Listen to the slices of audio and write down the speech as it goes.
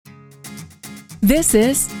This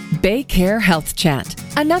is BayCare Health Chat,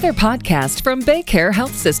 another podcast from BayCare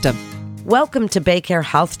Health System. Welcome to BayCare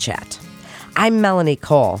Health Chat. I'm Melanie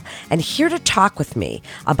Cole, and here to talk with me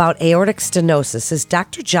about aortic stenosis is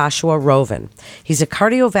Dr. Joshua Rovin. He's a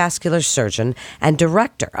cardiovascular surgeon and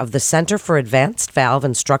director of the Center for Advanced Valve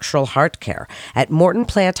and Structural Heart Care at Morton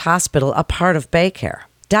Plant Hospital, a part of BayCare.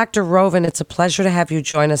 Dr. Rovin, it's a pleasure to have you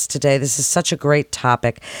join us today. This is such a great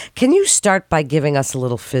topic. Can you start by giving us a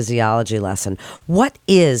little physiology lesson? What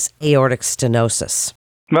is aortic stenosis?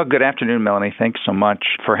 Well, good afternoon, Melanie. Thanks so much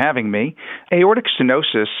for having me. Aortic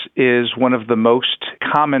stenosis is one of the most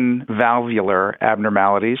common valvular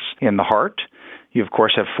abnormalities in the heart. You, of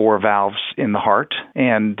course, have four valves in the heart,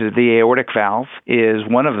 and the aortic valve is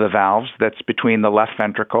one of the valves that's between the left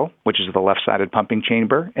ventricle, which is the left-sided pumping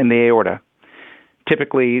chamber, and the aorta.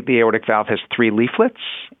 Typically, the aortic valve has three leaflets,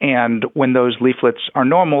 and when those leaflets are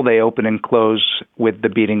normal, they open and close with the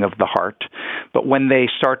beating of the heart. But when they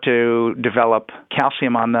start to develop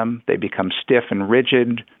calcium on them, they become stiff and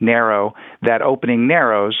rigid, narrow. That opening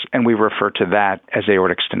narrows, and we refer to that as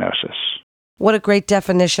aortic stenosis. What a great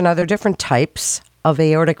definition. Are there different types of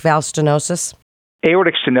aortic valve stenosis?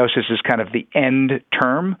 Aortic stenosis is kind of the end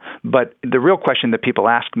term, but the real question that people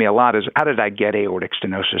ask me a lot is, how did I get aortic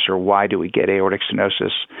stenosis, or why do we get aortic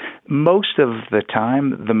stenosis? Most of the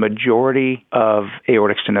time, the majority of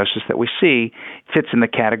aortic stenosis that we see fits in the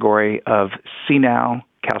category of senile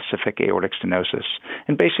calcific aortic stenosis.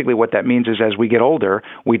 And basically what that means is as we get older,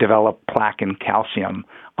 we develop plaque and calcium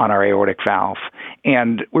on our aortic valve.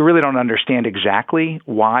 And we really don't understand exactly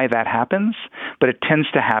why that happens, but it tends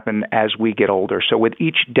to happen as we get older. So with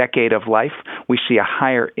each decade of life, we see a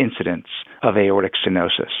higher incidence of aortic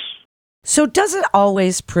stenosis. So does it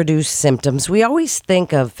always produce symptoms? We always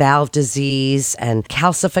think of valve disease and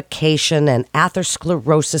calcification and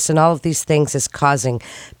atherosclerosis and all of these things as causing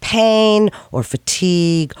pain or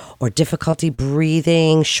fatigue or difficulty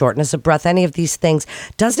breathing, shortness of breath, any of these things.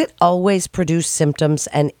 Does it always produce symptoms?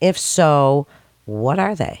 And if so, what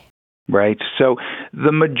are they? Right. So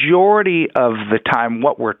the majority of the time,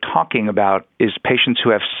 what we're talking about is patients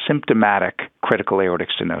who have symptomatic critical aortic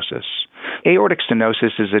stenosis. Aortic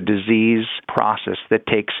stenosis is a disease process that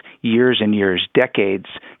takes years and years, decades,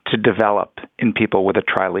 to develop in people with a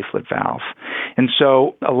trileaflet valve. And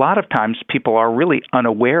so a lot of times people are really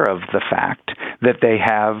unaware of the fact that they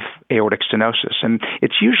have aortic stenosis. And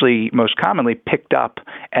it's usually most commonly picked up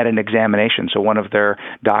at an examination. So one of their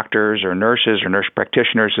doctors or nurses or nurse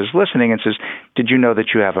practitioners is listening and says, "Did you know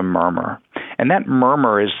that you have a murmur?" And that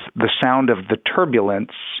murmur is the sound of the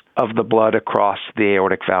turbulence of the blood across the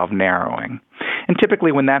aortic valve narrowing. And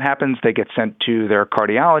typically when that happens, they get sent to their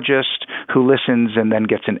cardiologist, who listens and then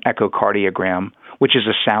gets an echocardiogram, which is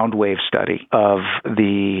a sound wave study of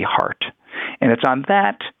the heart. And it's on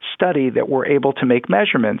that study that we're able to make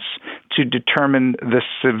measurements to determine the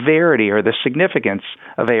severity or the significance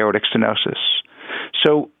of aortic stenosis.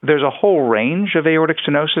 So there's a whole range of aortic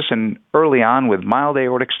stenosis, and early on with mild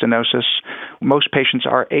aortic stenosis, most patients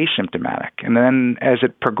are asymptomatic. And then as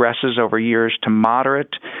it progresses over years to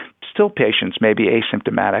moderate, still patients may be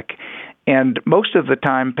asymptomatic. And most of the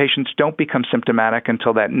time, patients don't become symptomatic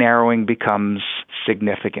until that narrowing becomes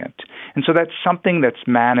significant. And so that's something that's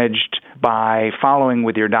managed by following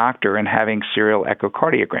with your doctor and having serial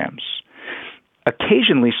echocardiograms.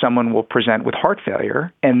 Occasionally, someone will present with heart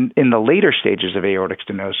failure and in the later stages of aortic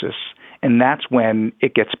stenosis, and that's when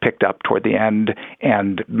it gets picked up toward the end.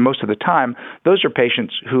 And most of the time, those are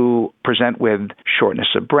patients who present with shortness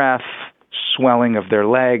of breath, swelling of their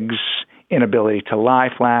legs, inability to lie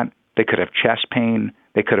flat. They could have chest pain.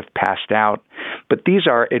 They could have passed out. But these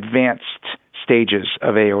are advanced stages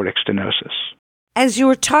of aortic stenosis. As you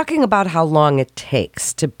were talking about how long it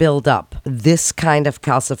takes to build up this kind of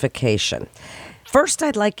calcification, first,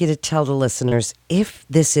 I'd like you to tell the listeners if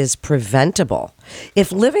this is preventable.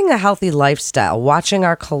 If living a healthy lifestyle, watching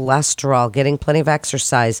our cholesterol, getting plenty of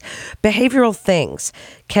exercise, behavioral things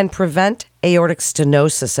can prevent aortic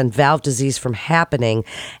stenosis and valve disease from happening.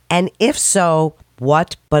 And if so,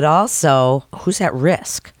 what? But also, who's at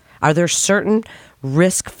risk? Are there certain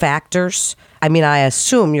risk factors? I mean, I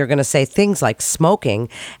assume you're going to say things like smoking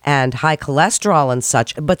and high cholesterol and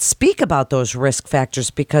such, but speak about those risk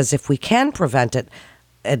factors, because if we can prevent it,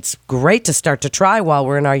 it's great to start to try while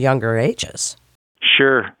we're in our younger ages.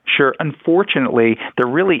 Sure. Unfortunately,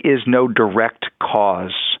 there really is no direct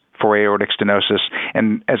cause for aortic stenosis.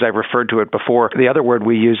 And as I referred to it before, the other word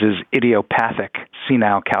we use is idiopathic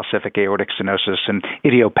senile calcific aortic stenosis. And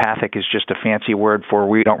idiopathic is just a fancy word for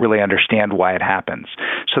we don't really understand why it happens.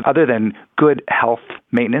 So other than good health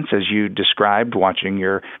maintenance, as you described, watching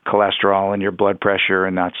your cholesterol and your blood pressure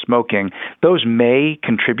and not smoking, those may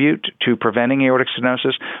contribute to preventing aortic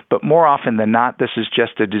stenosis, but more often than not, this is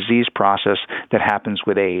just a disease process that happens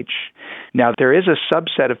with age. Now, there is a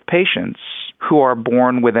subset of patients who are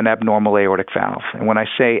born with an abnormal aortic valve. And when I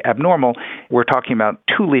say abnormal, we're talking about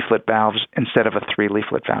 2 leaflet valves instead of a 3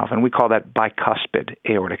 leaflet valve, and we call that bicuspid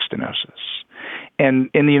aortic stenosis. And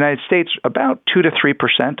in the United States, about 2 to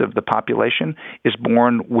 3% of the population is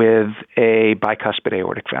born with a bicuspid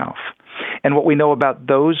aortic valve. And what we know about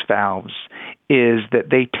those valves is that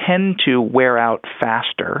they tend to wear out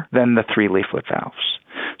faster than the 3 leaflet valves.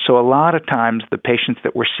 So a lot of times the patients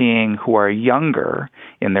that we're seeing who are younger,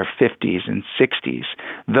 in their 50s and 60s,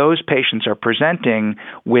 those patients are presenting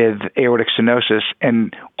with aortic stenosis,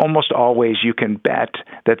 and almost always you can bet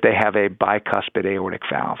that they have a bicuspid aortic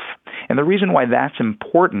valve. And the reason why that's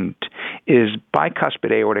important is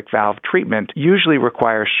bicuspid aortic valve treatment usually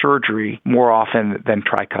requires surgery more often than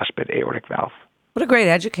tricuspid aortic valve. What a great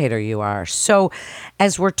educator you are. So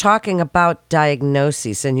as we're talking about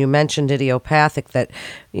diagnoses, and you mentioned idiopathic, that,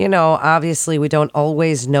 obviously we don't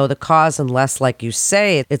always know the cause unless, like you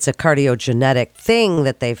say, it's a cardiogenetic thing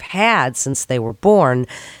that they've had since they were born.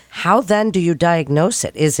 How then do you diagnose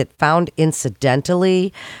it? Is it found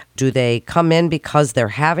incidentally? Do they come in because they're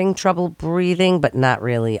having trouble breathing, but not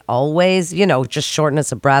really always? Just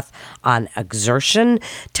shortness of breath on exertion.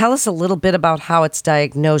 Tell us a little bit about how it's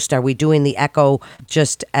diagnosed. Are we doing the echo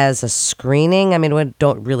just as a screening? I mean, we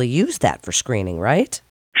don't really use that for screening, right?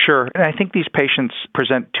 Sure. And I think these patients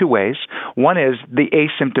present 2 ways. One is the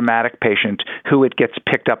asymptomatic patient who it gets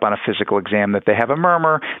picked up on a physical exam that they have a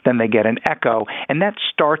murmur, then they get an echo, and that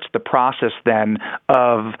starts the process then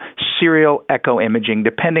of serial echo imaging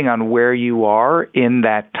depending on where you are in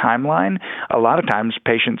that timeline. A lot of times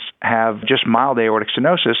patients have just mild aortic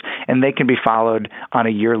stenosis, and they can be followed on a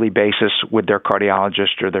yearly basis with their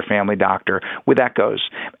cardiologist or their family doctor with echoes.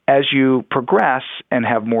 As you progress and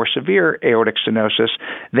have more severe aortic stenosis,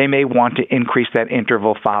 they may want to increase that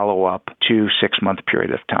interval follow-up to 6-month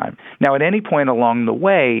period of time. Now, at any point along the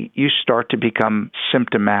way, you start to become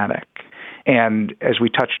symptomatic. And as we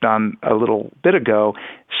touched on a little bit ago,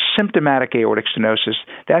 symptomatic aortic stenosis,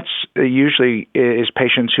 that's usually is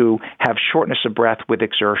patients who have shortness of breath with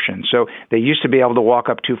exertion. So they used to be able to walk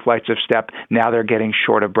up 2 flights of steps. Now they're getting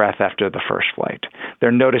short of breath after the first flight.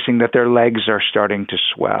 They're noticing that their legs are starting to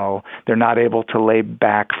swell. They're not able to lay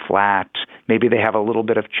back flat. Maybe they have a little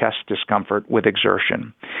bit of chest discomfort with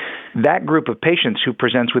exertion. That group of patients who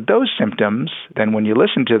presents with those symptoms, then when you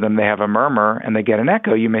listen to them, they have a murmur and they get an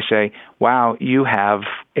echo, you may say, wow, you have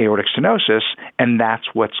aortic stenosis, and that's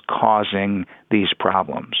what's causing these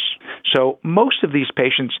problems. So most of these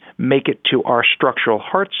patients make it to our structural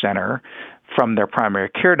heart center from their primary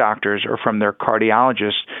care doctors or from their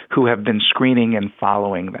cardiologists who have been screening and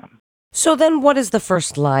following them. So then what is the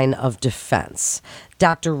first line of defense?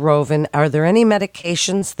 Dr. Rovin, are there any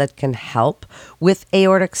medications that can help with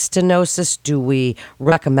aortic stenosis? Do we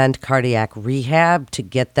recommend cardiac rehab to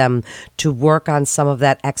get them to work on some of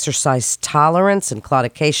that exercise tolerance and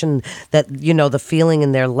claudication, that, the feeling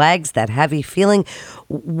in their legs, that heavy feeling?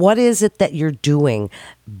 What is it that you're doing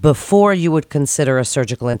before you would consider a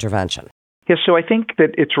surgical intervention? Yes, so I think that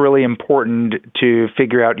it's really important to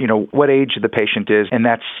figure out, what age the patient is, and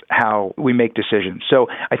that's how we make decisions. So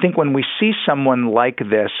I think when we see someone like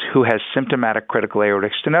this who has symptomatic critical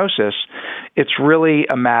aortic stenosis, it's really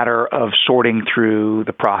a matter of sorting through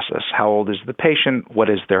the process. How old is the patient? What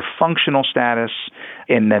is their functional status?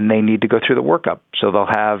 And then they need to go through the workup. So they'll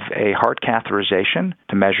have a heart catheterization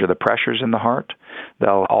to measure the pressures in the heart.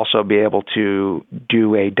 They'll also be able to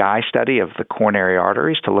do a dye study of the coronary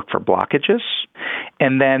arteries to look for blockages,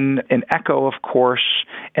 and then an echo, of course.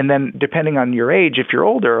 And then depending on your age, if you're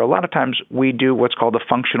older, a lot of times we do what's called a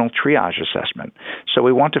functional triage assessment. So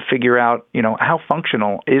we want to figure out, how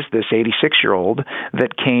functional is this 86-year-old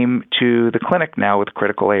that came to the clinic now with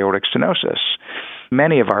critical aortic stenosis.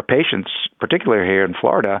 Many of our patients, particularly here in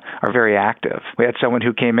Florida, are very active. We had someone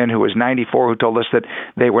who came in who was 94 who told us that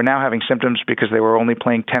they were now having symptoms because they were only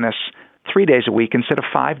playing tennis 3 days a week instead of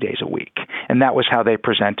 5 days a week. And that was how they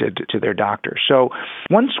presented to their doctor. So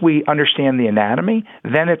once we understand the anatomy,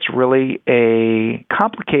 then it's really a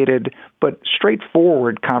complicated but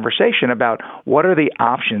straightforward conversation about what are the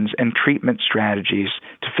options and treatment strategies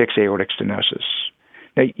to fix aortic stenosis.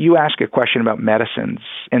 Now, you ask a question about medicines,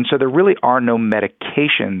 and so there really are no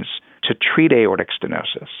medications to treat aortic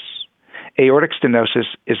stenosis. aortic stenosis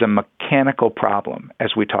is a mechanical problem,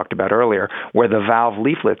 as we talked about earlier, where the valve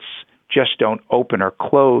leaflets just don't open or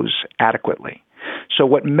close adequately. So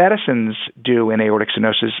what medicines do in aortic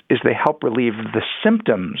stenosis is they help relieve the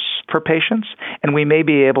symptoms for patients, and we may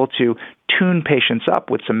be able to tune patients up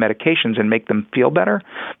with some medications and make them feel better,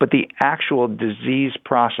 but the actual disease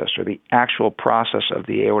process or the actual process of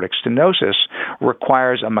the aortic stenosis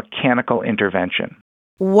requires a mechanical intervention.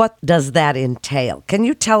 What does that entail? Can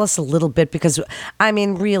you tell us a little bit? Because,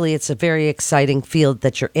 really, it's a very exciting field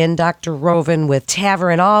that you're in, Dr. Rovin, with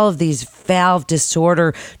TAVR and all of these valve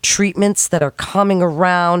disorder treatments that are coming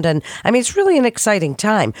around. And, it's really an exciting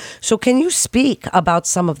time. So can you speak about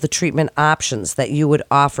some of the treatment options that you would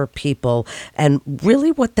offer people and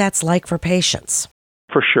really what that's like for patients?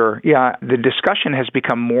 For sure. Yeah, the discussion has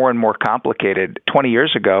become more and more complicated. 20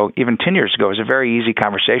 years ago, even 10 years ago, it was a very easy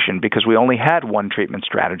conversation because we only had one treatment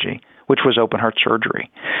strategy, which was open heart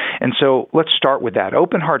surgery. And so let's start with that.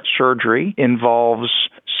 Open heart surgery involves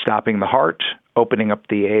stopping the heart, opening up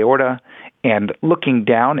the aorta, and looking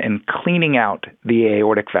down and cleaning out the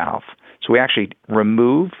aortic valve. So we actually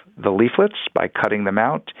remove the leaflets by cutting them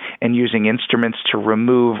out and using instruments to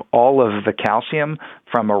remove all of the calcium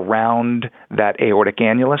from around that aortic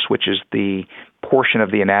annulus, which is the portion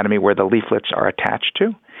of the anatomy where the leaflets are attached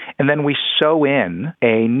to. And then we sew in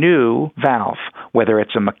a new valve, whether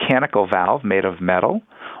it's a mechanical valve made of metal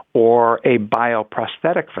or a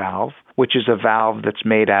bioprosthetic valve, which is a valve that's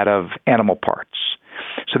made out of animal parts.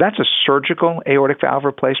 So that's a surgical aortic valve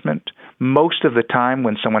replacement. Most of the time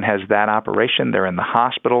when someone has that operation, they're in the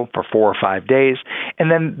hospital for 4 or 5 days.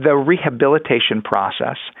 And then the rehabilitation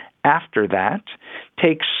process after that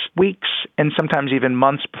takes weeks and sometimes even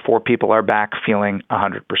months before people are back feeling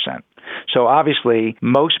 100%. So obviously,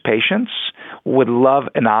 most patients would love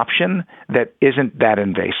an option that isn't that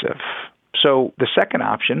invasive. So the second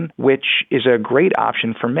option, which is a great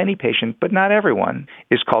option for many patients, but not everyone,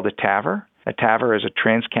 is called a TAVR. A TAVR is a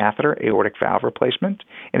transcatheter aortic valve replacement.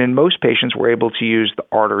 And in most patients, we're able to use the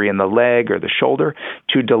artery in the leg or the shoulder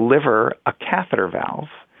to deliver a catheter valve.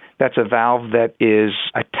 That's a valve that is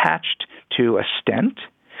attached to a stent.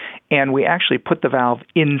 And we actually put the valve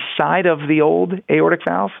inside of the old aortic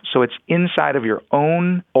valve. So it's inside of your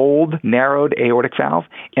own old narrowed aortic valve.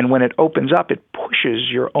 And when it opens up, it pushes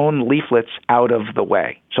your own leaflets out of the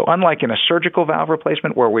way. So unlike in a surgical valve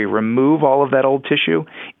replacement where we remove all of that old tissue,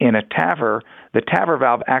 in a TAVR, the TAVR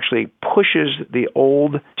valve actually pushes the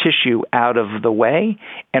old tissue out of the way.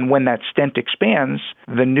 And when that stent expands,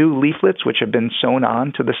 the new leaflets, which have been sewn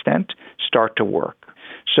on to the stent, start to work.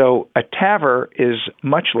 So a TAVR is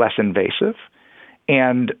much less invasive,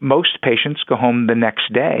 and most patients go home the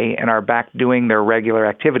next day and are back doing their regular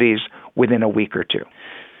activities within a week or two.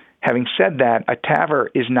 Having said that, a TAVR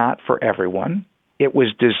is not for everyone. It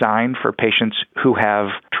was designed for patients who have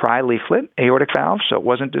tri-leaflet aortic valves, so it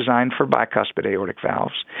wasn't designed for bicuspid aortic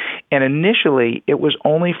valves. And initially, it was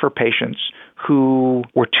only for patients who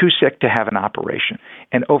were too sick to have an operation.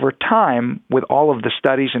 And over time, with all of the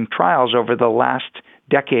studies and trials over the last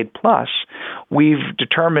decade plus, we've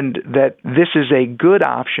determined that this is a good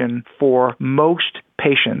option for most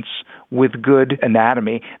patients with good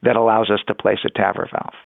anatomy that allows us to place a TAVR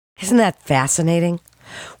valve. Isn't that fascinating?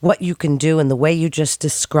 What you can do and the way you just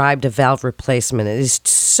described a valve replacement. It is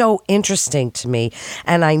so interesting to me,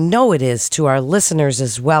 and I know it is to our listeners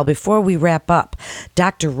as well. Before we wrap up,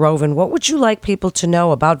 Dr. Rovin, what would you like people to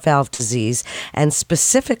know about valve disease and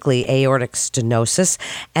specifically aortic stenosis,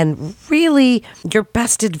 and really your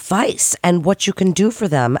best advice and what you can do for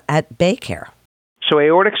them at BayCare? So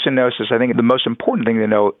aortic stenosis, I think the most important thing to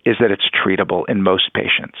know is that it's treatable in most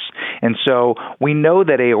patients. And so we know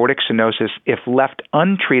that aortic stenosis, if left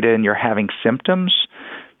untreated and you're having symptoms,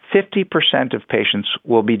 50% of patients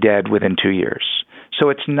will be dead within 2 years. So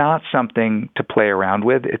it's not something to play around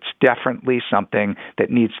with. It's definitely something that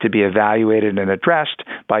needs to be evaluated and addressed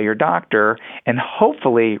by your doctor and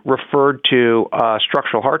hopefully referred to a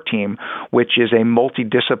structural heart team, which is a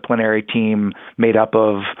multidisciplinary team made up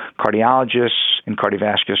of cardiologists and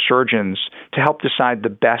cardiovascular surgeons to help decide the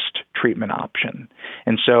best treatment option.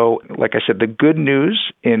 And so, like I said, the good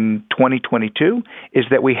news in 2022 is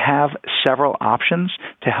that we have several options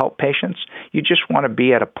to help patients. You just want to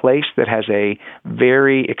be at a place that has a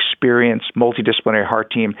very experienced multidisciplinary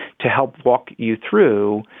heart team to help walk you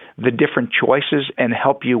through the different choices and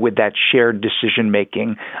help you with that shared decision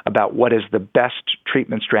making about what is the best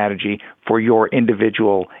treatment strategy for your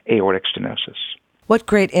individual aortic stenosis. What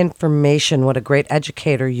great information, what a great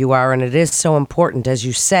educator you are. And it is so important, as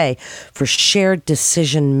you say, for shared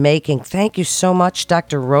decision making. Thank you so much,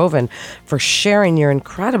 Dr. Rovin, for sharing your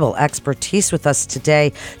incredible expertise with us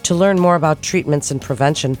today. To learn more about treatments and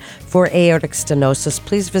prevention for aortic stenosis,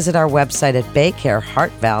 please visit our website at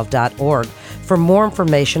baycareheartvalve.org for more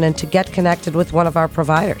information and to get connected with one of our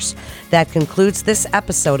providers. That concludes this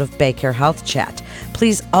episode of Baycare Health Chat.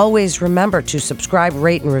 Please always remember to subscribe,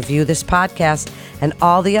 rate, and review this podcast and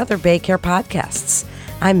all the other Baycare podcasts.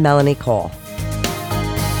 I'm Melanie Cole.